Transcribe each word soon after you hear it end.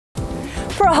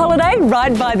for a holiday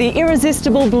right by the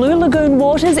irresistible Blue Lagoon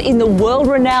waters in the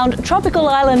world-renowned tropical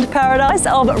island paradise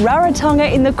of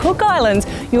Rarotonga in the Cook Islands,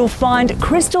 you'll find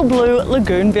crystal blue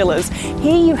lagoon villas.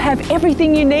 Here you have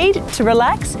everything you need to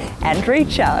relax and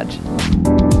recharge.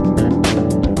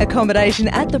 Accommodation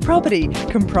at the property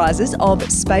comprises of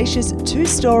spacious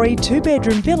two-storey,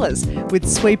 two-bedroom villas with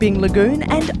sweeping lagoon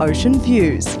and ocean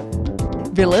views.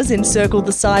 Villas encircle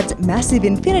the site's massive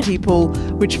infinity pool,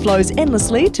 which flows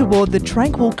endlessly toward the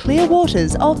tranquil clear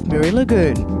waters of Muri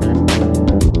Lagoon.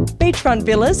 Beachfront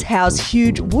villas house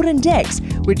huge wooden decks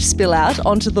which spill out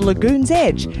onto the lagoon's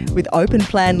edge, with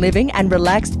open-plan living and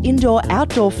relaxed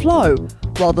indoor-outdoor flow,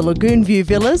 while the Lagoon View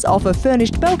villas offer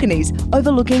furnished balconies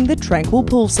overlooking the tranquil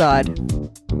poolside.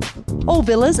 All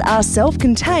villas are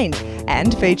self-contained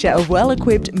and feature a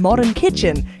well-equipped modern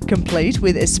kitchen, complete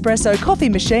with espresso coffee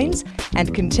machines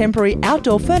and contemporary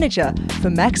outdoor furniture for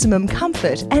maximum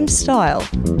comfort and style.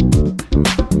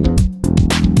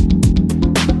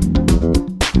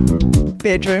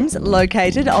 Bedrooms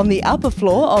located on the upper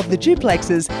floor of the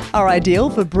duplexes are ideal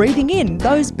for breathing in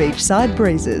those beachside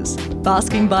breezes.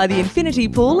 Basking by the infinity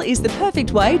pool is the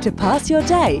perfect way to pass your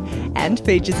day and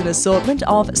features an assortment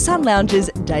of sun lounges,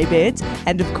 day beds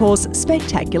and of course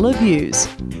spectacular views.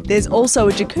 There's also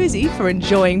a jacuzzi for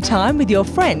enjoying time with your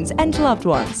friends and loved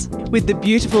ones. With the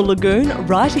beautiful lagoon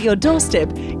right at your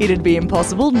doorstep, it'd be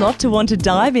impossible not to want to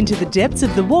dive into the depths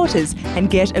of the waters and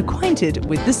get acquainted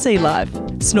with the sea life.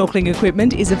 Snorkeling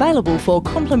equipment is available for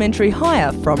complimentary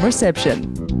hire from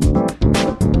reception.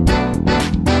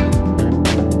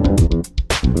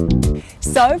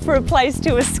 So, for a place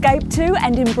to escape to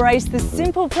and embrace the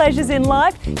simple pleasures in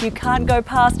life, you can't go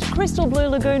past Crystal Blue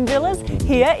Lagoon Villas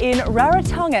here in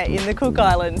Rarotonga in the Cook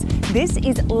Islands. This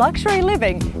is luxury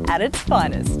living at its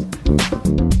finest.